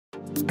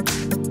Here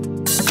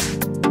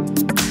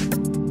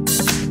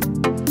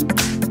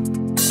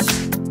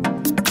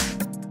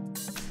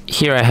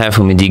I have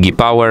UMIDIGI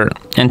Power,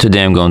 and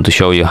today I'm going to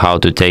show you how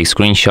to take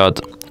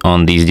screenshot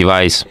on this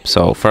device.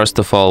 So first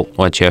of all,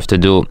 what you have to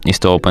do is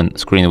to open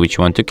screen which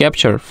you want to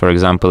capture. For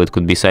example, it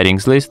could be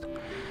settings list,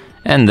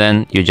 and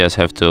then you just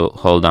have to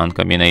hold down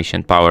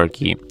combination power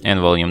key and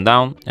volume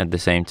down at the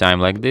same time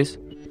like this,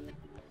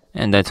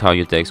 and that's how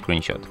you take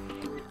screenshot.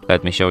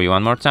 Let me show you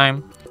one more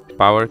time.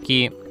 Power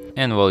key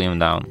and volume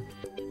down,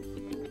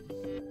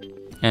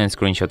 and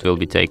screenshot will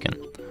be taken.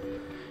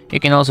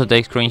 You can also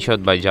take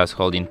screenshot by just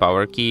holding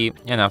power key,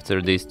 and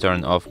after this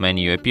turn off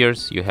menu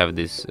appears, you have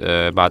this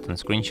button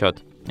screenshot,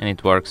 and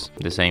it works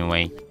the same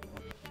way.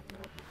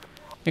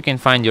 You can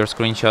find your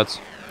screenshots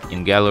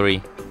in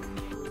gallery,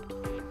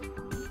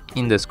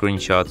 in the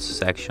screenshots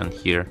section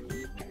here,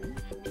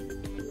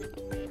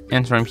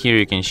 and from here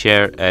you can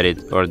share,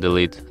 edit or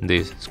delete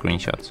these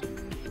screenshots.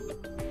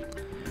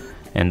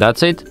 And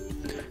that's it.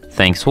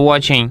 Thanks for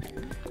watching.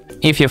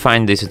 If you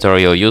find this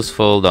tutorial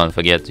useful, don't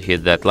forget to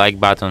hit that like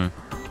button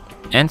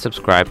and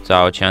subscribe to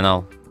our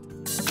channel.